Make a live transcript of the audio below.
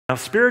Now,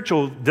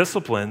 spiritual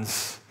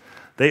disciplines,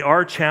 they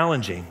are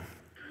challenging.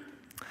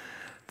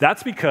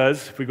 That's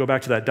because, if we go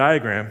back to that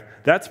diagram,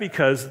 that's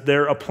because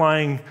they're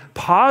applying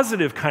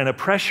positive kind of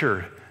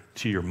pressure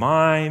to your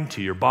mind,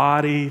 to your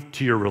body,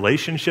 to your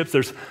relationships.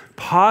 There's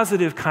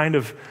positive kind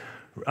of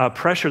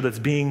pressure that's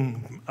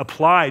being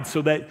applied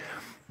so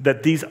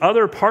that these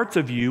other parts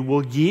of you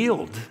will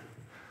yield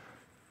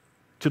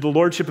to the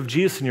lordship of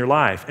Jesus in your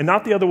life, and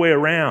not the other way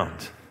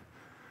around,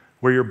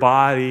 where your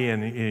body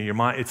and your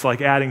mind, it's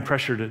like adding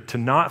pressure to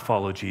not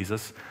follow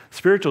Jesus.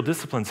 Spiritual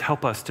disciplines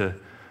help us to,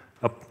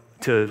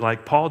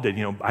 like Paul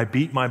did, I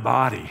beat my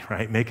body,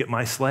 right? Make it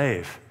my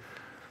slave.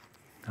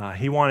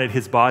 He wanted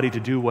his body to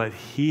do what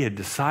he had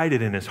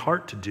decided in his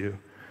heart to do.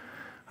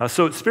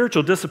 So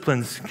spiritual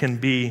disciplines can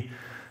be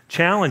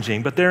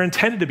challenging, but they're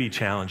intended to be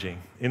challenging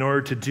in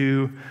order to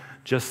do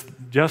just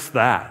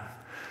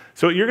that.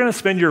 So you're going to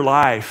spend your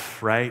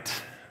life, right,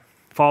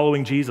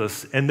 following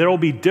Jesus, and there will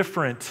be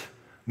different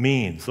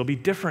means. There'll be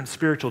different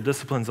spiritual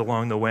disciplines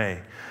along the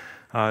way.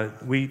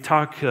 We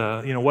talk,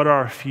 what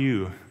are a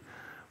few?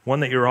 One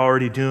that you're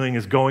already doing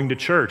is going to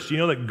church. Do you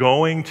know that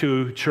going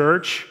to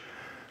church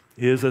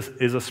is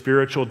a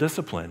spiritual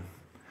discipline?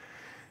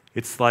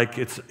 It's like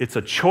it's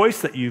a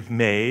choice that you've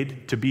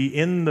made to be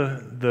in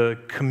the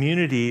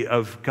community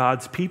of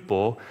God's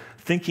people,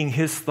 thinking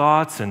his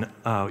thoughts and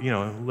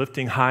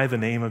lifting high the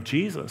name of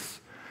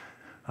Jesus.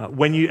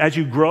 As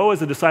you grow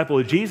as a disciple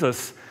of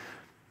Jesus,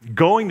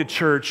 going to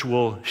church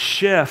will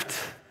shift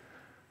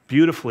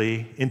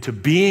beautifully into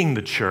being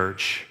the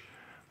church,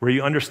 where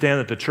you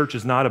understand that the church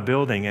is not a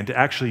building, and to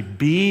actually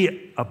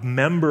be a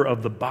member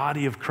of the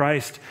body of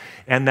Christ.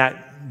 And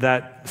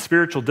that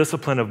spiritual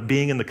discipline of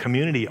being in the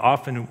community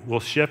often will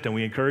shift, and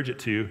we encourage it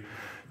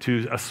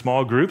to a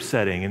small group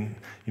setting,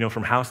 and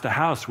from house to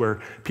house,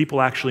 where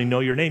people actually know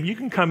your name. You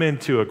can come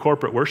into a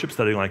corporate worship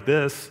setting like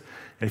this,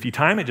 and if you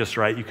time it just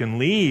right, you can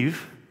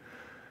leave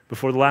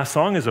before the last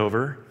song is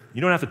over. You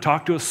don't have to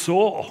talk to a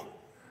soul,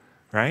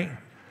 right?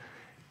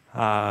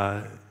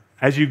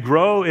 As you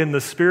grow in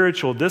the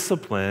spiritual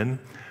discipline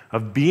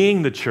of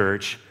being the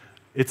church,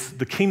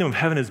 the kingdom of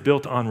heaven is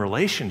built on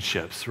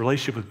relationships,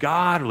 relationship with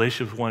God,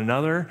 relationship with one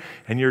another,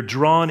 and you're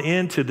drawn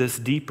into this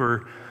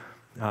deeper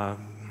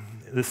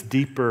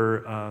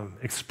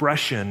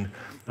expression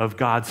of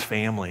God's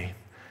family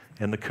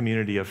and the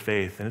community of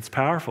faith. And it's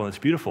powerful and it's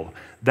beautiful.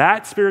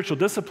 That spiritual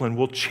discipline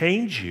will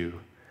change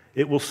you.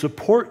 It will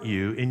support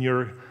you in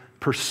your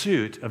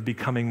pursuit of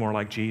becoming more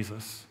like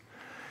Jesus.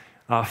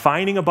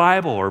 Finding a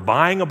Bible or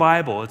buying a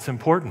Bible, it's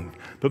important.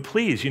 But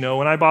please,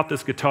 when I bought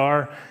this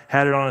guitar,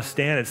 had it on a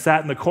stand, it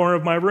sat in the corner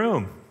of my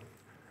room.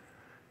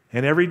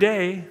 And every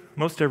day,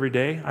 most every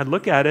day, I'd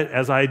look at it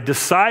as I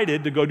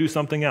decided to go do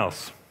something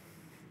else.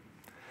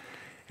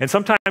 And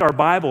sometimes our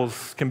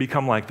Bibles can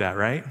become like that,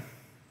 right?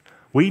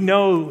 We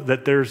know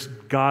that there's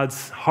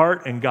God's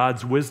heart and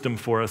God's wisdom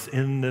for us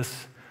in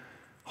this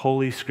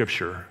Holy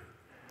Scripture.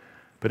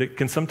 But it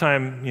can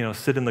sometimes,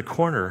 sit in the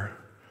corner,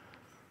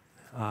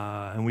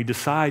 and we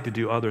decide to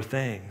do other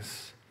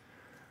things.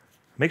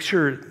 Make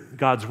sure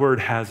God's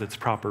Word has its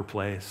proper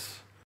place.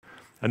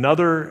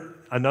 Another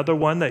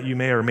one that you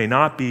may or may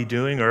not be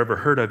doing or ever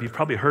heard of, you've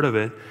probably heard of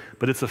it,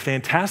 but it's a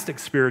fantastic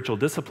spiritual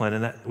discipline,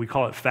 and we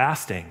call it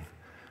fasting.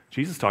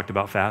 Jesus talked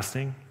about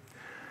fasting.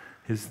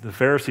 The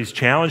Pharisees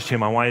challenged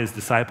him on why his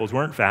disciples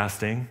weren't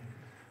fasting,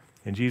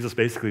 and Jesus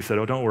basically said,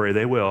 don't worry,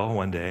 they will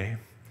one day.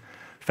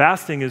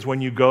 Fasting is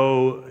when you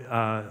go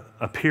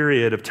a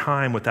period of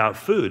time without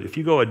food. If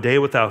you go a day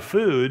without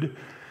food,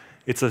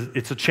 it's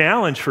a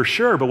challenge for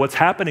sure, but what's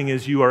happening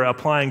is you are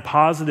applying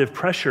positive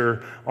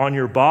pressure on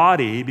your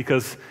body,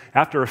 because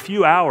after a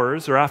few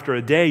hours or after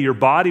a day, your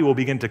body will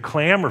begin to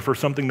clamor for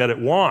something that it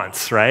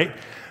wants, right?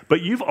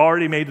 But you've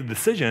already made the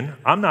decision,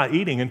 I'm not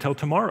eating until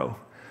tomorrow.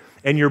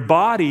 And your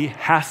body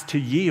has to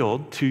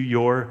yield to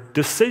your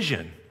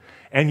decision.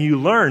 And you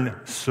learn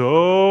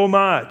so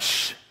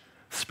much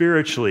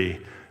spiritually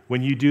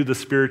when you do the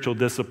spiritual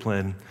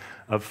discipline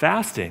of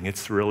fasting.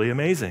 It's really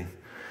amazing.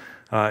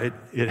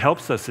 It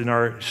helps us in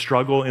our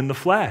struggle in the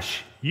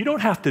flesh. You don't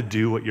have to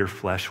do what your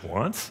flesh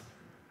wants.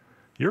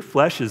 Your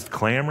flesh is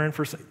clamoring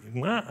for something.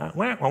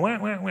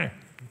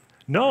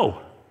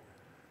 No,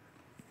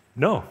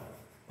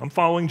 I'm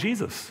following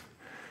Jesus.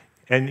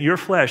 And your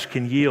flesh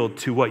can yield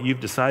to what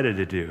you've decided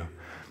to do.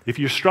 If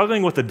you're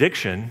struggling with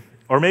addiction,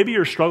 or maybe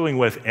you're struggling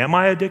with, am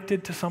I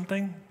addicted to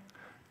something?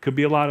 Could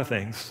be a lot of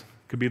things.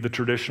 Could be the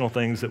traditional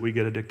things that we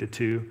get addicted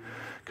to.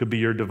 Could be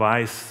your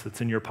device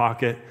that's in your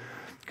pocket.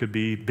 Could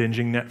be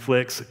binging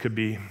Netflix. It could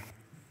be,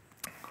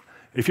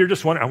 if you're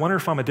just wondering, I wonder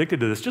if I'm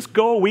addicted to this, just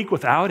go a week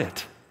without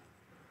it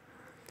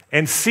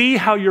and see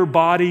how your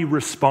body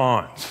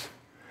responds.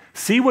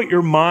 See what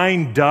your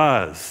mind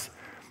does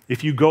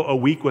if you go a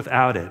week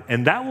without it.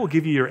 And that will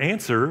give you your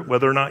answer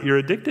whether or not you're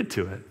addicted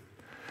to it.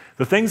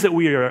 The things that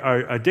we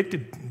are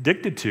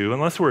addicted to,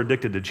 unless we're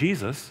addicted to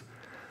Jesus,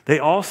 they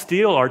all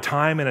steal our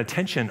time and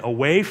attention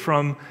away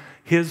from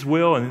his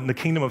will and the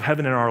kingdom of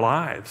heaven in our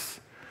lives.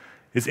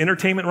 Is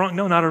entertainment wrong?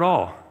 No, not at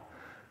all.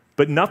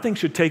 But nothing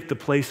should take the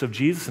place of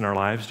Jesus in our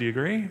lives. Do you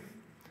agree?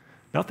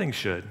 Nothing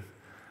should.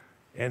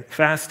 And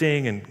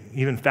fasting, and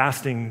even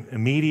fasting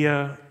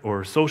media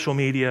or social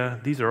media,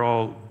 these are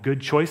all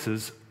good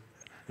choices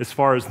as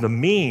far as the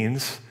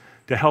means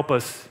to help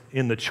us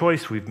in the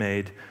choice we've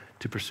made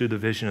to pursue the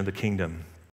vision of the kingdom.